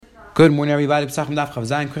Good morning, everybody. Pesachim Daf Chav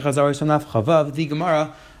Zayin, Kricha Zari Son Daf Chavav. The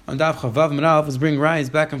Gemara on Daf Chavav Manav was bringing rise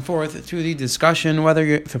back and forth to the discussion whether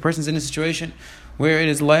if a person's in a situation where it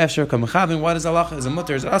is la'afshir kamechavin, what is halacha? Is a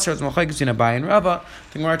mutter? Is it asr? Is machlokes between Abai and Rava?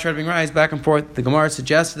 The Gemara tried to bring rise back and forth. The Gemara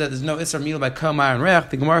suggested that there's no isar mila by kol mar and reach.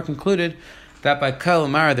 The Gemara concluded that by kol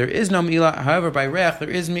mar there is no mila. However, by reach there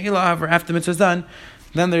is mila. However, after the mitzvah is done,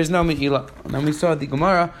 then there is no mila. And then we saw the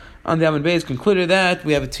Gemara on the Amud Beis concluded that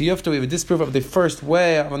we have a tiyufta, we have a disproof of the first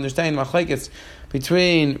way of understanding machlokes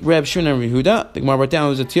between Reb Shimon and Yehuda. The Gemara brought down it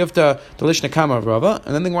was a tiyufta the lishna kama of Rava,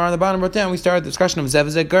 and then the Gemara on the bottom brought down we started the discussion of zev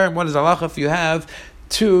zegar. What is halacha if you have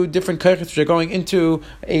two different kaiches which are going into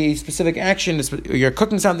a specific action? You're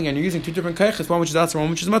cooking something and you're using two different kaiches, one which is asr,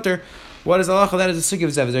 one which is mutter. What is halacha? That is a sugya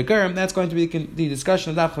of zev zegar. That's going to be the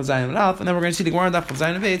discussion of Daf Chav Zayin and Alf, and then we're going to see the Gemara on Daf Chav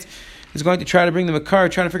Zayin and Beis is going to try to bring them a car,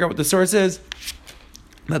 trying to figure out what the source is.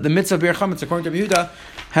 That the mitzvah of Bir Chametz, according to Yehuda,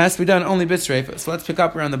 has to be done only b'sreifa. So let's pick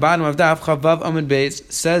up around the bottom of Daf Chavav Amud Beis.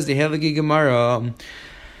 Says the Heligi Gemara.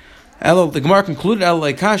 The Gemara concluded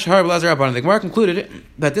the Gemara concluded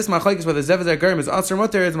that this machlokes whether zev zegar is asr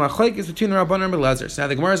mutter is machlokes between the Rabbanan and Rebbe Lezer. So now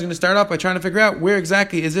the Gemara is going to start off by trying to figure out where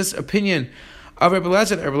exactly is this opinion of Rebbe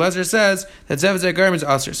Lezer. Rebbe Lezer says that zev zegar is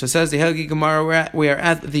asr. So says the Helgi Gemara. We are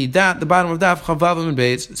at the bottom of Daf Chavav Amud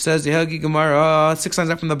Beis. Says the Helgi Gemara 6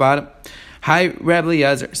 lines up from the bottom. Hi, Rabbi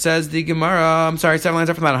Eliezer, says the Gemara. 7 lines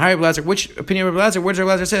up from the bottom. Hi, Rabbi Eliezer. Which opinion of Rabbi Eliezer? Where does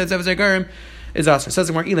Rabbi Eliezer say that Zev Zegarim is asr? Says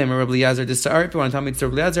the Gemara, Elam, Rabbi Eliezer, this Sa'ar. If you want to tell me it's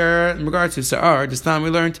Rabbi Eliezer, in regards to Sa'ar, this time we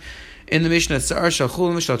learned in the Mishnah, Sa'ar shal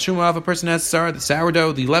chulin shal truma. If a person has Sa'ar, the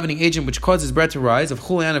sourdough, the leavening agent which causes bread to rise, of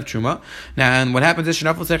chulin and of truma. Now, and what happens is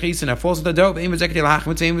shenafel sechis and it falls into the dough,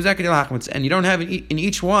 and you don't have in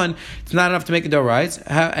each one, it's not enough to make the dough rise.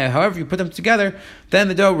 However, you put them together, then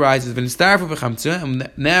the dough rises. And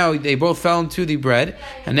now they both fell into the bread,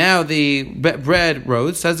 and now the bread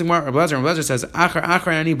rose. Says the Gemara, Rebbe Lezer says, Achar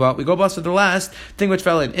ani ba. We go bust to the last thing which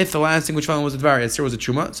fell in. If the last thing which fell in was a dvar, it was a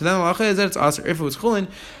truma. So then the halacha is that it's asr. If it was chulin,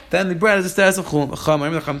 then the bread is the status of chulin.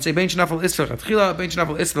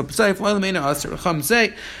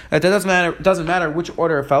 Say that doesn't matter which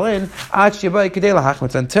order it fell in until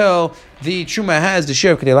the truma has the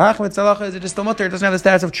share of kedei lahachmitz. The halacha is it is still mutter. It doesn't have the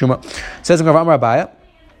status of truma. Says the Gemara Abaye.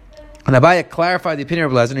 And Abaye clarified the opinion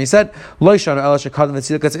of Rebbe Lezer, and he said, This Rebbe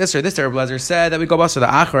Lezer said that we go back to the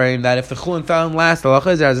Achrein, that if the chulin fell in last, the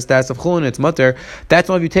halacha is there has a status of chulin, it's mutter. That's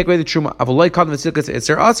why if you take away the truma.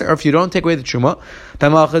 Or if you don't take away the truma,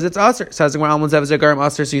 then the halacha is it's asr. Says the Gemara Almon Zev Zegarim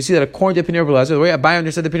asr. So you see that according to the opinion of Rebbe Lezer, the way Abaye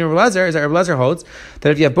understood the opinion of Rebbe Lezer is that Rebbe Lezer holds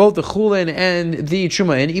that if you have both the chulin and the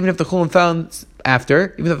truma in, even if the chulin fell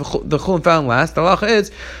after, even if the chulin fell in last, the halacha is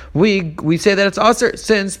we say that it's asr,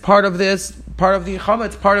 since part of the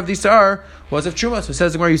chametz, part of the sa'ar was of truma. So it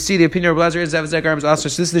says the Gemara, you see the opinion of Rebbe Lezer is zev zegarim is asr. So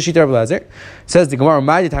this is the shita of Rebbe Lezer. Says the Gemara,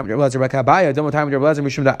 "My time Rebbe Lezer back Abaye, don't time Rebbe Lezer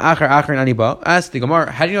mishum da achar ani ba." Ask the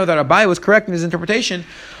Gemara, how do you know that Abaye was correct in his interpretation?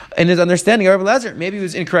 In his understanding of Rebbe Lezer, maybe he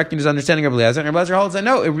was incorrect in his understanding of Rebbe Lezer, and Rebbe Lezer holds that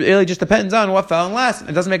no, it really just depends on what fell in last.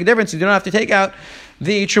 It doesn't make a difference. You don't have to take out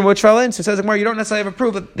the truma which fell in. So it says you don't necessarily have a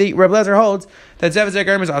proof that the Rebbe Lezer holds that zev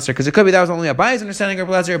zegarim is asr, because it could be that was only Abaye's understanding of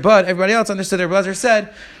Rebbe Lezer, but everybody else understood that Rebbe Lezer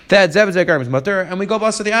said that zev zegarim is mutter, and we go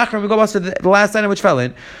bust to the achar, we go bust to the last item which fell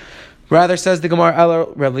in. Rather, says the Gemara,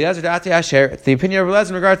 Rebbe Lezer the Ati Asher. It's the opinion of Rebbe Lezer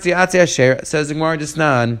in regards to the Ati Asher. Says the Gemara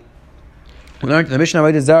Disnan. We learned in the Mishnah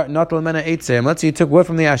not let's say you took wood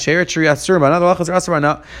from the Asher tree, Asur, but not the Asur,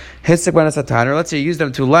 not Hisik Bana Satan, or let's say you use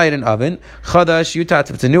them to light an oven. Chadash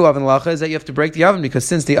Yutat, if it's a new oven, lacha is that you have to break the oven, because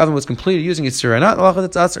since the oven was completed using its surah, not lacha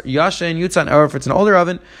it's Asur. Yasha and Yutan, or if it's an older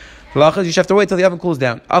oven, lacha is you have to wait till the oven cools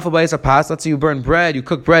down. Afal Bayis Apas, let's say you burn bread, you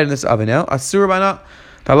cook bread in this oven now. Asur Bana.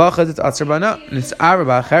 The halacha is it's asr bana, and it's arba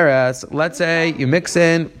ba'acheres. Let's say you mix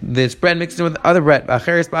in this bread, mixed in with other bread,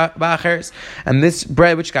 ba'acheres, and this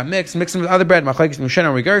bread which got mixed in with other bread, machlekes mushen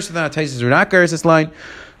or regers, so then it tastes runakers. This line,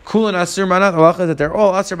 kulin asr bana. The halacha is that they're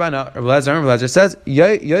all asr bana. Rebbe Lezer says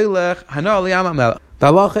yoylech hana liyam melech.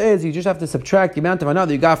 The halacha is you just have to subtract the amount of hana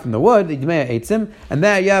that you got from the wood, the dmei eitzim, and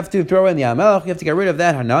then you have to throw in the amelech. You have to get rid of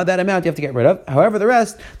that hana, that amount you have to get rid of. However, the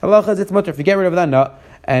rest, the halacha is it's mutter if you get rid of that hana.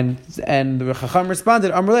 And the Chacham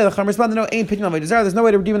responded, Amrullah, the Chacham responded, no, ain't pitching Avodah Zarah. There's no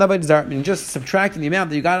way to redeem an Avodah Zarah. Meaning just subtracting the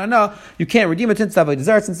amount that you got on no, you can't redeem it since Avodah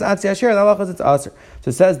Zarah, since Atzi Asher, the halacha is it's asr. So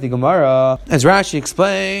it says the Gemara, as Rashi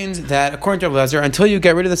explains, that according to Rebbe Lezer, until you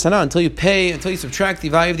get rid of the hana, until you subtract the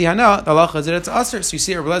value of the hana, the halacha is that it's asr. So you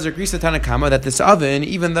see Rebbe Lezer agrees to Tanakama that this oven,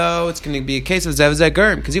 even though it's going to be a case of zev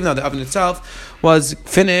zegarim, because even though the oven itself was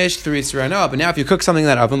finished through Yisra no. But now if you cook something in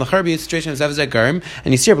that oven, the Charbi situation of Zev Garim,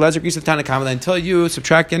 and you see Rabbi Lezer agrees with Tanakama until you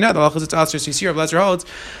subtract the net, the halachas it's aser. So you see Rabbi Lezer holds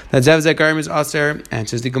that Zev Garim is aser, and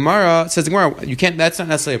says the Gemara, you can't. That's not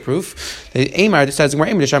necessarily a proof. The Amar decides the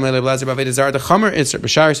Gemara the Chamer is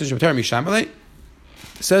B'shar Sushim Torah Mishamalei.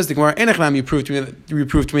 Says the Gemara Enechnam, you proved to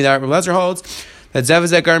me that Rabbi Lezer holds that Zev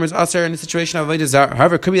Garim is aser in the situation of Avodah Zarah.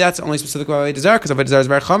 However, it could be that's only specific about Avodah Zarah because Avodah Zarah is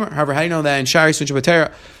very Chamer. However, how do you know that in Shari Sushim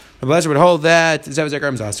Torah Rabbi Lezer would hold that Zev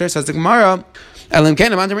Garim is aser? Says the Gemara.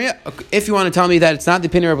 If you want to tell me that it's not the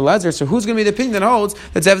opinion of Rabbi Lezer, so who's going to be the opinion that holds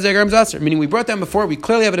that Zev Garim is aser? Meaning we brought down before, we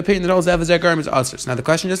clearly have an opinion that holds Zev Garim is aser. So now the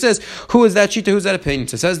question just is, who is that shita, who's that opinion?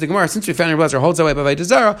 So it says the Gemara, since we found Rabbi Lezer holds that way by Avodah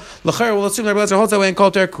Zarah, l'chayr will assume that Rabbi Lezer holds that way in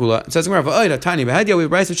Kol Ter Kula. It says the Gemara, v'oida tani b'hadia, we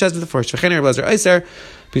have a brayso which says the first, v'chein Rabbi Lezer aiser,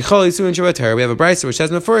 b'chol yisu in Shabbat Torah. We have a brayso which says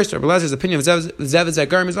the first, Rabbi Lezer's opinion of Zev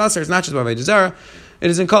Garim is aser. It's not just by Avodah Zarah. It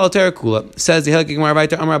is in Kol Ter Kula. Says the Hilchik Gemara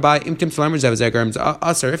Vayter Amar Abai Im Tim Shalamer Zev Garim is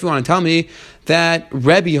aser. If you want to tell me that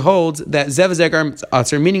Rebbe holds that Zev Garim is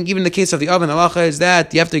aser, meaning even in the case of the oven, the halacha is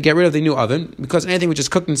that you have to get rid of the new oven because anything which is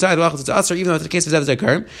cooked inside the halacha is aser, even though it's the case of Zev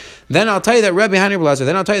Garim. Then I'll tell you that Rebbe Hani Rabbi Lezer.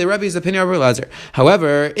 Then I'll tell you that Rebbe is the opinion of Rabbi Lezer.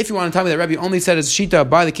 However, if you want to tell me that Rebbe only said as shita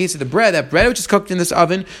by the case of the bread, that bread which is cooked in this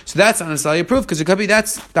oven, so that's not necessarily a proof because it could be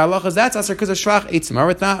that's the halacha is that's aser because of shvach eitzim, or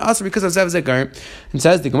it's not aser because of Zev Garim. And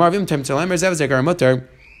says the Gemara Vim Tim Shalamer Zev Garim Mutter.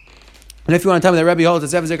 And if you want to tell me that Rebbe holds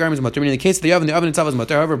that Zev Garim is mutter, meaning in the case of the oven itself is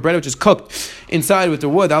mutter. However, bread which is cooked inside with the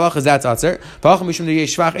wood, the halach is that's aser.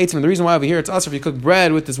 And the reason why over here it's aser, if you cook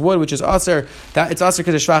bread with this wood which is aser, that it's aser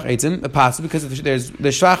because of shvach eitzim, possible because there's the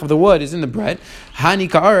shvach of the wood is in the bread. Hani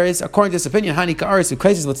ka'aris, according to this opinion, hani ka'aris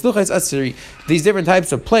ukaisis l'tzluchas aseri. These different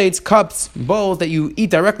types of plates, cups, bowls that you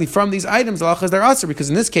eat directly from these items, the halach is they're aser because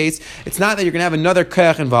in this case it's not that you're going to have another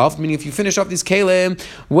kach involved. Meaning if you finish off these kalim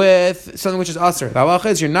with something which is aser, the halach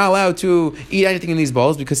is you're not allowed to eat anything in these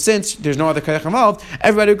bowls because since there's no other kayach involved,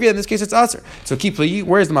 everybody agreed in this case it's aser. So kipli,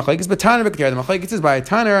 where's the machlekes? But taner v'keter, the machlekes is by a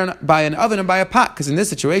taner, by an oven and by a pot. Because in this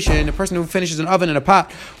situation, a person who finishes an oven and a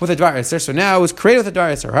pot with a dvar iser, so now it was created with a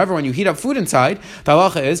dvar iser. However, when you heat up food inside, the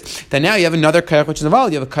halacha is that now you have another kayach which is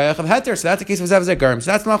involved. You have a kayach of heter. So that's the case with Zev Garim.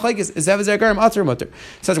 So that's the machlekes. Is Zev Garim aser mutter? It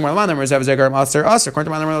says in Malan number Zev Garim aser aser.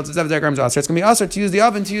 According to Malan number Zev Garim aser, it's going to be aser to use the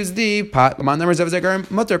oven, to use the pot. Malan number Zev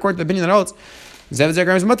Garim mutter. According to the opinion that holds Zev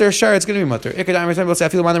Garim is mutter, sure, it's going to be mutter. Even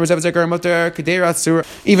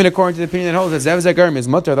according to the opinion that holds that Zev Garim is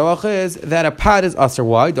mutter, the halacha is that a pot is aser.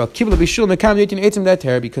 Why?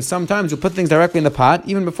 Because sometimes you put things directly in the pot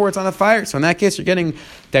even before it's on the fire. So in that case, you're getting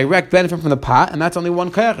direct benefit from the pot, and that's only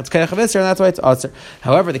one kayach. It's kayach of iser, and that's why it's aser.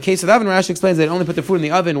 However, the case of the oven, Rashi explains that they only put the food in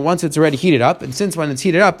the oven once it's already heated up, and since when it's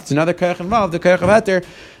heated up, it's another kayach involved, the kayach of heter.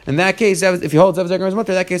 In that case, if you hold Zev Garim is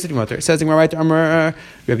mutter, that case it's mutter. It says in right Amar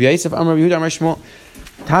Rabbi Yosef, Amar Yehuda, Amar Shmuel.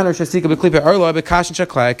 Taner shasika b'klipa erlo b'kashin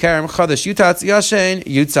shaklai kerem chadash yutatz yashen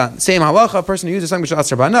yutzan. Same halacha. A person who uses something which is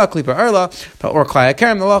aser bana klipa erla or klai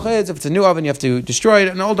kerem. The halacha is if it's a new oven, you have to destroy it.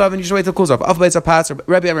 An old oven, you just wait till it cools off. Alphabet's a pass.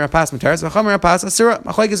 Rebbe Amar pass materes. V'chamer pass asura.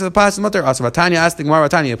 Machlekes is a pass mutter aser. Vatanya asked the Gemara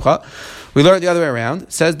Vatanya yibcha. We learned the other way around.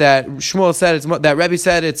 It says that Shmuel said it's that Rebbe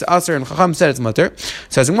said it's aser and Chacham said it's mutter.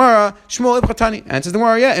 Says Gemara Shmuel ibchatani. Answers the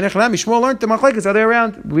Gemara, yeah. In Echanami Shmuel learned the machlekes the other way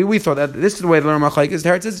around. We thought that this is the way to learn machlekes.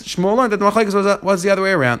 Here it says Shmuel learned that the machlekes was the other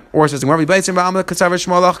way around. Or it says in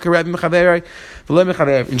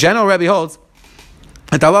general, Rebbe holds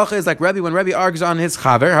that the halacha is like Rebbe when Rebbe argues on his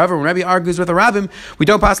chaver. However, when Rebbe argues with a rabbim, we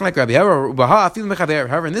don't pass like Rebbe.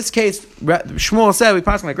 However, in this case, Shmuel said we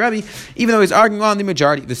pass like Rebbe, even though he's arguing on the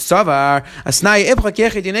majority. The savar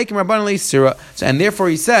and therefore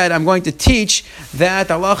he said, I'm going to teach that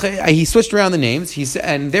the halacha. He switched around the names.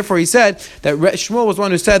 And therefore he said that Shmuel was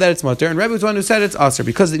one who said that it's mutter, and Rebbe was one who said it's aser,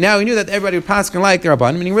 because now he knew that everybody would pass like the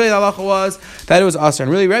rabban, meaning really the halacha was that it was aser,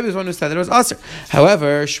 and really Rebbe was one who said that it was aser.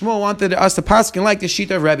 However, Shmuel wanted us to pass like the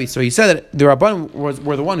of Rebbe. So he said that the Rabban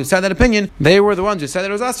were the one who said that opinion. They were the ones who said that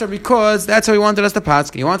it was Aser because that's how he wanted us to pass.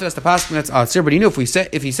 He wanted us to pass that's Aser, but he knew if he said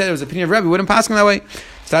it was the opinion of Rebbe, we wouldn't pass that way.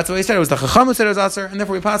 So that's what he said. It was the Chacham who said it was Aser, and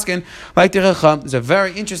therefore we paskin like the Chacham. There's a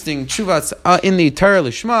very interesting Tshuvas in the Torah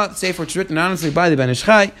Lishma, Sefer, which is written honestly by the Ben Ish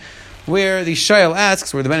Chai, where the Shail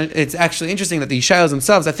asks, it's actually interesting that the Shails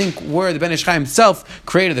themselves, I think, where the Ben Ish Chai himself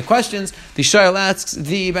created the questions. The Shail asks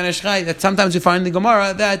the Ben Ish Chai that sometimes we find in the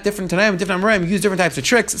Gemara that different Tanaim, different Amoraim use different types of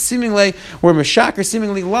tricks, seemingly where Meshaker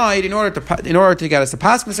seemingly lied in order to get us to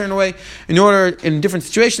pass in a certain way. In different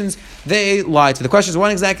situations, they lied. So the question is, one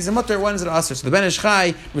exactly is a mutter, one is an aser. So the Ben Ish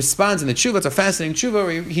Chai responds in the tshuva. It's a fascinating tshuva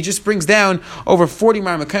where he just brings down over 40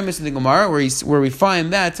 Marmakamis in the Gemara, where we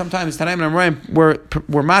find that sometimes Tanaim and Amoraim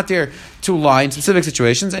were matir to lie in specific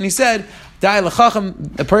situations, and he said,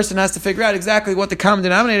 a person has to figure out exactly what the common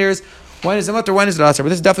denominator is When is it mutter? When is it aser? But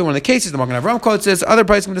this is definitely one of the cases. The Magen Avraham quotes this. Other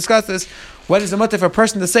places can discuss this. When is it mutter for a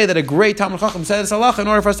person to say that a great Talmud Chacham said this halacha in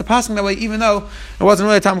order for us to pass him that way, even though it wasn't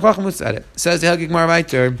really a Talmud Chacham who said it? Says the Helgik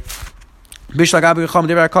Marvaiter.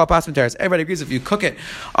 Everybody agrees if you cook it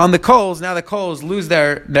on the coals, now the coals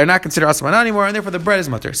they're not considered asman anymore, and therefore the bread is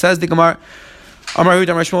mutter. Says the Gemara. One man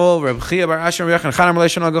said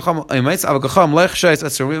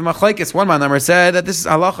that this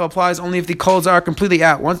halacha applies only if the coals are completely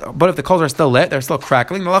out. But if the coals are still lit, they're still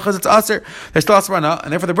crackling. The halacha is it's aser. They're still aser,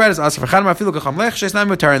 and therefore the bread is aser. And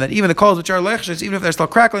that even the coals which are lechshes, even if they're still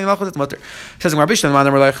crackling, the halacha is mutter. Says it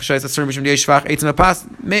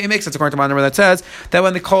makes sense according to Manamar that says that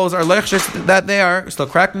when the coals are lechshes, that they are still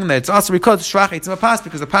crackling, that it's aser because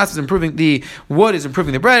because the pas is improving the wood is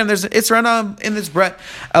improving the bread, and there's itzrana in this bread.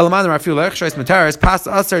 According to Manamar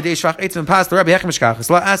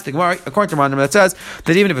that says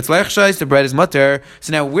that even if it's lechshes, the bread is mutter.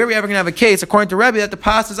 So now, where are we ever going to have a case according to Rabbi that the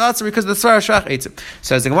pas is aser because of the svar shach eitzim?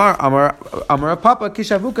 Says the Gemara, Amar Papa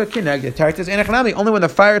kishavuka kineg. The Tarek says only when the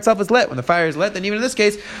fire itself is lit. When the fire is lit, then even in this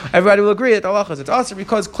case, everybody will agree that the halacha is it's aser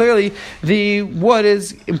because clearly the wood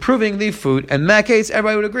is improving the food. And in that case,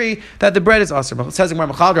 everybody would agree that the bread is aser. Says the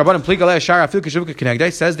Gemara,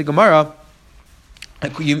 says the Gemara.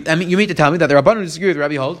 You mean to tell me that the Rabbanon disagree with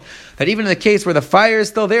Rabbi holds that even in the case where the fire is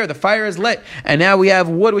still there, the fire is lit, and now we have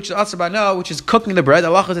wood which is aser b'no, which is cooking the bread.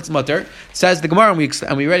 Allah is its mutter. Says the Gemara, and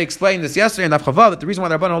we already explained this yesterday in Daf Chavav that the reason why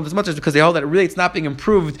the Rabbanon hold this mutter is because they hold that really it's not being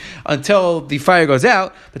improved until the fire goes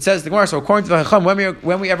out. But says the Gemara, so according to the Chacham,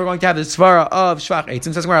 when we ever going to have the svara of shvach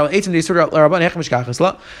eitzim? Says the Gemara, eitzim d'yisur l'Rabban hechem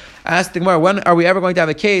mishkachas. Ask the Gemara, when are we ever going to have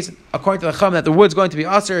a case, according to the Chacham, that the wood's going to be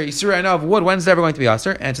aser? Yisur I know of wood, when is it ever going to be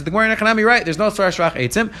aser? And so the Gemara in Echanami, right? There's no svara shvach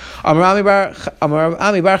eitzim. Amar Ami bar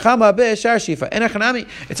Chama b'shar shifa. In Echanami,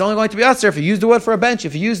 it's only going to be aser if you use the wood for a bench.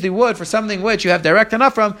 If you use the wood for something which you have direct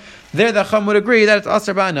enough from, there the Chacham would agree that it's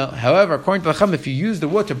aser b'ano. However, according to the Chacham, if you use the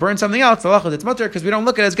wood to burn something else, the halacha it's mutter because we don't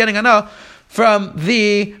look at it as getting ano from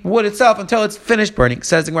the wood itself until it's finished burning.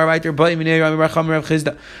 Says the Gemara right there, Ba'im Minei Rami bar Chama Rav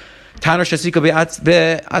Chizda. Tanur Shasika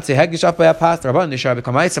be'atze hegdish up by a past Rabban nishar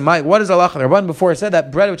b'kamayis. What is halacha? The Rabban before said that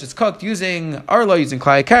bread which is cooked using arlo, using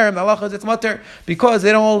klai karim, the halacha is it's mutter because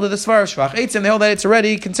they don't hold the svar shvach eitzim. They hold that it's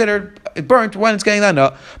already considered burnt when it's getting that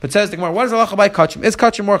no. But says the Gemara, what is halacha by kachim? Is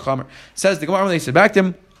kachim more chamer? Says the Gemara when they said back to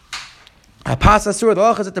him. A pas asur, the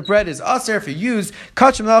halacha is that the bread is aser. If you use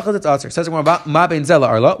kachim, the halacha is it's aser. Says the Gemara, ma bein zela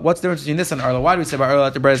arlo. What's the difference between this and arlo? Why do we say about arlo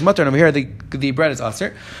that the bread is mutter and over here the bread is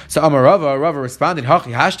aser? So Amar Rava responded,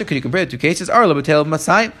 hachi hashta. Could you compare the two cases? Arlo b'tel of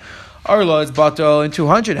masayim. Arla is batal in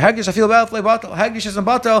 200. Hagdish I feel bad for batal. Hagdish isn't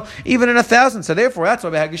batal even in 1,000. So therefore, that's why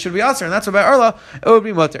Hagdish should be aser, and that's why by Arla it would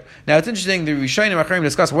be mutter. Now it's interesting. The Rishonim Acharim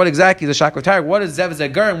discuss what exactly is a shakot. What is zev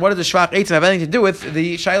zegar, and what does the shvach eitzim have anything to do with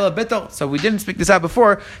the shaila bittel? So we didn't speak this out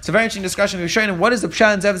before. It's a very interesting discussion. Rishonim, what is the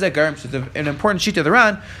pshat and zev zegar? So it's an important sheet of the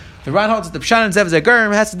Ran. The Ran holds that the pshat and zev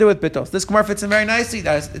zegar has to do with bittel. This Gemara fits in very nicely.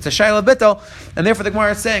 That it's a shaila bittel, and therefore the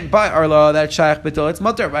Gemara is saying by Arla that shaykh bittel it's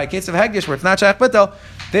mutter. By a case of Hagdish where it's not shaykh bittel,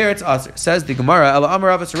 there it's aser. Says the Gemara, Ela Amar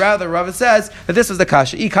Rava, rather Rava says that this was the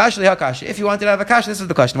kasha. If you wanted to have a kasha, this is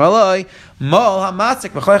the question. Says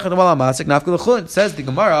the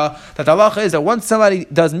Gemara that the halacha is that once somebody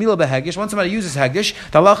does mila behagish, once somebody uses hagish,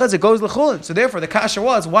 the halacha is it goes l'chulin. So therefore the kasha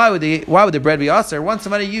was why would the bread be aser? Once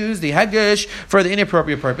somebody used the hagish for the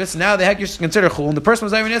inappropriate purpose, now the hagish is considered chulin. The person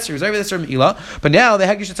was even nisr, he was even nisr mila, but now the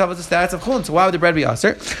hagish itself has the status of chulin. So why would the bread be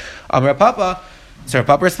aser? Amar Papa. So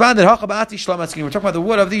Papa responded, we're talking about the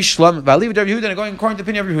wood of the shlam. And going according to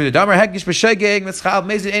the opinion of Yehuda. Damar hegdish b'shegeg mischal,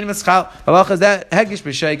 mezid ein mischal. The halacha is that hegdish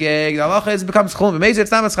b'shegeg. The halacha is becomes chulin. Mezid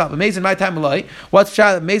it's not mischal. Mezid my time malai. What's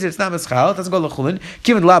pshat? Mezid it's not mischal. It doesn't go l'chulin.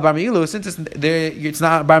 Kiven la bar meilu. Since it's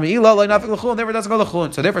not bar meilu, like nafik l'chulin. Therefore it doesn't go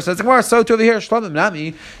l'chulin. So therefore says the Gemara. So to over here shlam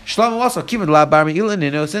nami. Shlam also kiven la bar meilu.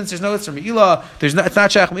 No, since there's no it's from meilu, it's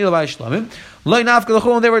not shach meilu by shlamim. Like nafik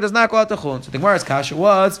l'chulin. Therefore it does not go out to chulin. So the Gemara's kasha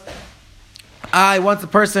was. Once the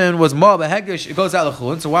person was ma b'hegdish, it goes out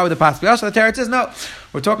l'chulin. So why would the pas be asher? The Torah says no.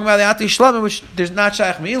 We're talking about the ati shlamim, which there's not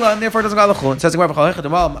shaykh meila, and therefore it doesn't go out l'chulin. Says the Gemara,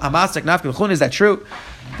 hamasek nafki l'chulin. Is that true?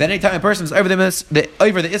 Then anytime a person is over the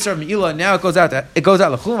isra of meila, now it goes out l'chulin.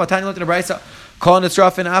 Vatani looked at the brayso. Kol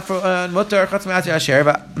nitzrafin afro mutar chatz me'ati asher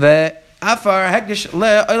the. Afar hegdish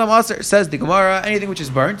le olam aser, says the Gemara, anything which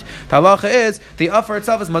is burnt, the halacha is the afar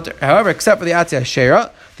itself is mutter. However, except for the atzi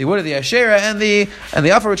ashera, the wood of the ashera, and the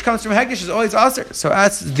afar which comes from hegdish is always aser. So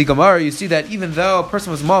as the Gemara, you see that even though a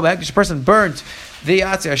person was mal hegdish, a person burnt the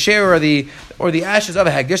Atzir Asher or the ashes of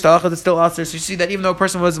a hegdish, the halacha is still aser. So you see that even though a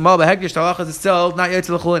person was mal hegdish, the halacha is still not yet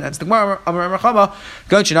to the chulin. And the Gemara Amar Chama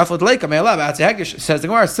going shenafel deleika me'alav atzir hegdish says the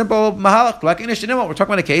Gemara simple mahalach like inish dinimah. We're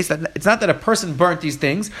talking about a case that it's not that a person burnt these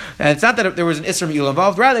things, and it's not that there was an isra mi'ila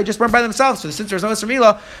involved. Rather, they just burnt by themselves. So since there's no isra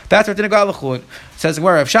mi'ila, that's what didn't go al chulin. Says the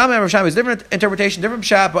Gemara Rav Shammai is different interpretation, different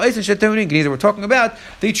pshat. But Eisen Shetuni Geniza. We're talking about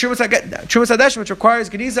the Trumas Hadesh, which requires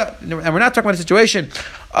Geniza, and we're not talking about a situation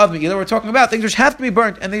of Megillah. We're talking about things which have to be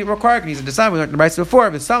burnt and they require Geniza. The time we learned in the Brayso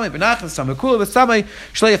before, V'samei Benach, V'samei Kula, V'samei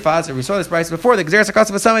Shlei Fazer. We saw this Brayso before. The Gezeres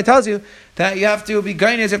Hakasa V'samei tells you that you have to be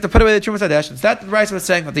Gainis, you have to put away the Trumas Hadesh. It's that the Brayso was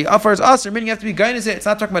saying that the offer is Aser, meaning you have to be Gainis. It's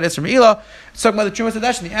not talking about Esr Me'ilah. It's talking about the Trumas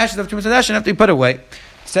Hadesh and the ashes of Trumas Hadesh have to be put away.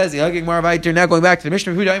 Says the Hagig Maravaiter. Now going back to the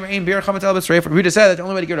Mishnah of Huda, Ein Bir Chametz El B'Sreif. Huda said that the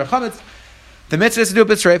only way to get rid of Chametz, the mitzvah is to do a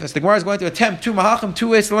b'sreif. The Gemara is going to attempt two mahachim, two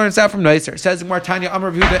ways to learn this out from Neiser. Says the Gemara Tanya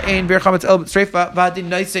Amar Yehuda Ein Bir Chametz El B'Sreif V'Adin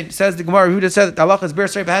Neiser. Says the Gemara Yehuda said that the halacha is Bir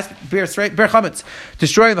Sreif has Bir Chametz,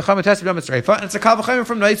 destroying the Chametz has to be done b'sreif, and it's a kal v'chaymer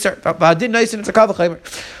from Neiser. V'Adin Neiser, it's a kal v'chaymer.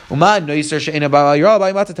 Uma Neiser she'ena ba'yira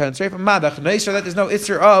ba'yimatzah tan Sreif. Ma b'ch Neiser that there's no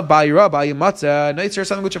isser of ba'yira ba'yimatzah. Neiser is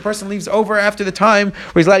something which a person leaves over after the time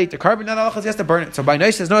where he's allowed to eat the carbon. Now the halacha is he has to burn it. So by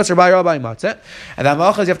Neiser there's no isser ba'yira ba'yimatzah, and the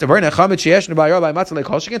halacha is you have to burn it. Chametz she'esh ba'yira ba'yimatzah like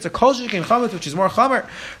kol shekin. It's a kol shekin chametz which is more chamer.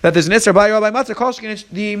 That there's an isra by Rabbi Matzah, Kolshkin,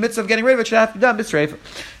 the mitzvah of getting rid of it should have to be done. B'sreif.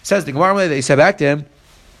 Says the Gemara, they said back to him,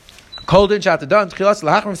 Cold in shot done, and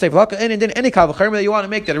then any kal v'chaymer that you want to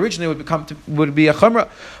make that originally would be a chumrah,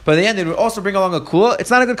 but in the end it would also bring along a kula. It's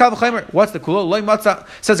not a good kal v'chaymer. What's the kula? Loy matzah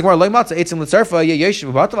says the Gemara. Loy matzah eitzim l'tzarfa ye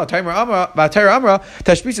yeshiv b'batal v'taymer amra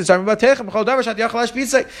tashbisa tzarmi b'teichem b'chol davar shat yachal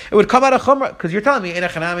hashbisa. It would come out of chumrah because you're telling me in a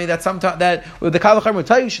chanami that sometimes that the kal v'chaymer would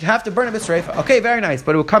tell you should have to burn a b'sreifa. Okay, very nice,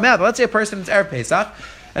 but it would come out. But let's say a person is erev Pesach,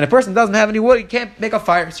 and a person doesn't have any wood, he can't make a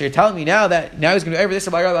fire. So you're telling me now he's going to do every this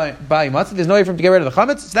by matzah. There's no way for him to get rid of the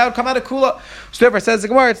chametz. So that would come out of kula. So therefore, says the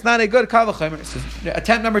Gemara, it's not a good kal v'chaymer. So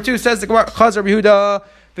attempt number 2 says the Gemara, Chazar Yehuda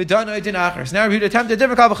v'danoi din acher. So now Yehuda attempted a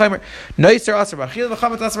different kal v'chaymer. Noiser aser b'achila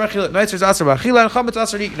v'chametz aser b'achila. Noiser is aser b'achila and chametz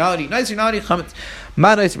aser not eat. Noiser not eat chametz.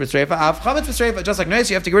 Ma noiser b'tzreifa. Av chametz b'tzreifa. Just like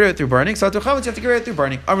noiser, you have to get rid of it through burning. So to chametz, you have to get rid of it through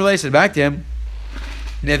burning. Unrelated back to him.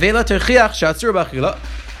 Nevela terchiach shatzur b'achila.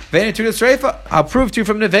 I'll prove to you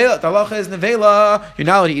from Nevela. The halacha is Nevela. You're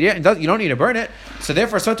not allowed to eat it, and you don't need to burn it. So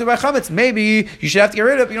therefore, so too by chametz. Maybe you should have to get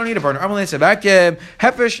rid of it, but you don't need to burn it.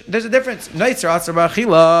 Hefesh, there's a difference. Neiser aser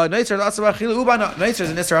b'achila. Neiser aser b'achila ubana. Neiser is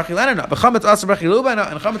an iser achila anana. But chametz aser b'achila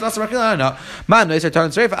ubana and chametz aser b'achila anana. Man neiser tan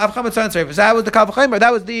tzreifa. Av chametz tan tzreifa. So that was the kal v'chaymer.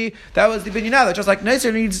 That was the binyanah. Just like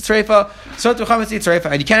neiser needs tzreifa, so too chametz needs tzreifa.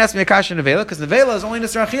 And you can't ask me a kasha Nevela because Nevela is only an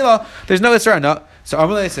iser achila. There's no iser anana. So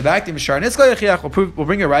Amalei said back to Mishar Niskal Yechiach. We'll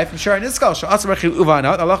bring a right from Shar Niskal. So Asar Bachil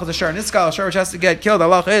Uvana. Allah is a Shar Niskal. Shar which has to get killed.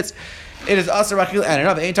 Allah it is Asar Bachil and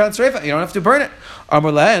another ain't on Sreifa. You don't have to burn it.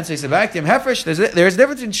 Amalei and so he said back to him Hefresh. There's a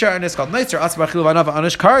difference in Shar Niskal. Nicer Asar Bachil Uvana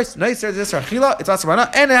Anish Kars. Nicer is Asar Chila. It's Asar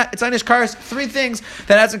Uvana and it's Anish Kars. 3 things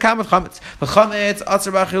that has in common with Chametz. The Chametz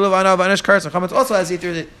Asar Bachil Uvana Anish Kars. And Chametz also has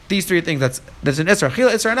these 3 things. That's an Isra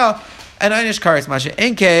Chila Isra Anah. And Einish Karis Masha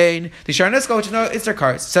Enkain, the Shar Niskal, which is no Isser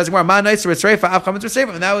Karis. Says Gemara, Ma Nicer with Sreifa, Av Chametz with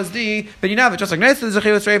Sreifa, and that was the Binyanavit, just like Nicer with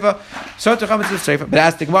Zechil with Sreifa, so to Chametz with Sreifa. But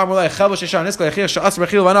ask the Gemara, Mulai, Chelbosh Shar Niskal, Yechil, Sha'as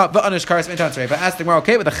Rechil, Vana, V'anish Karis, Mentan Sreifa. Ask the Gemara,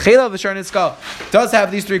 okay, but the Chela of the Shar Niskal does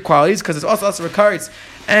have these 3 qualities, because it's also Asr Karis,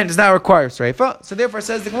 and does not require Sreifa. So therefore,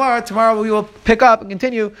 says the Gemara, tomorrow we will pick up and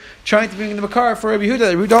continue trying to bring in the Makar for Rabbi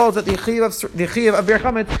Yehuda. Rabbi Yehuda holds that the Chiyav of Bir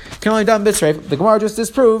Chametz can only done b'Sreifa. The Gemara just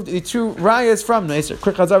disproved the 2 rayas from Neiser.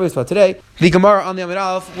 Quick Chazav for today. The Gemara on the Amid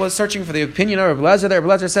Aleph was searching for the opinion of Rabbi Lezer. Rabbi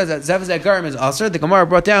Lezer says that Zev Garim is Asr. The Gemara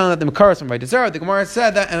brought down that the Makar is from Vaydazar. The Gemara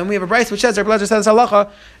said that, and we have a Bryce which says Rabbi Lezer says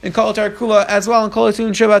halacha in Kol Tar Kula as well in Kol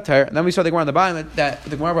Tun Shabbat Tar. And then we saw the Gemara on the bottom that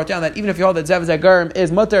the Gemara brought down that even if you hold that Zev Garim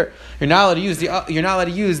is mutter, you're not allowed to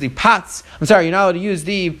use the pots. You're not allowed to use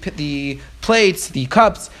the plates, the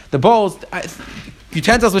cups, the bowls,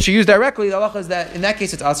 utensils which you use directly. The halacha is that in that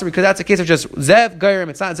case it's aser because that's a case of just zev garim.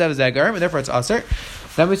 It's not zev garim, and therefore it's aser.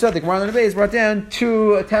 Then we saw the Gemara on the base brought down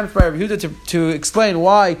 2 attempts by Rabbi Yehuda to explain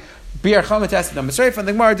why Bir Chametz has to be done b'sreifa, and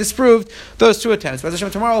the Gemara disproved those 2 attempts. But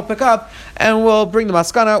tomorrow we'll pick up and we'll bring the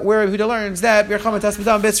maskana where Rabbi Yehuda learns that Bir Chametz has to be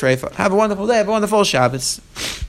done b'sreifa. Have a wonderful day. Have a wonderful Shabbos.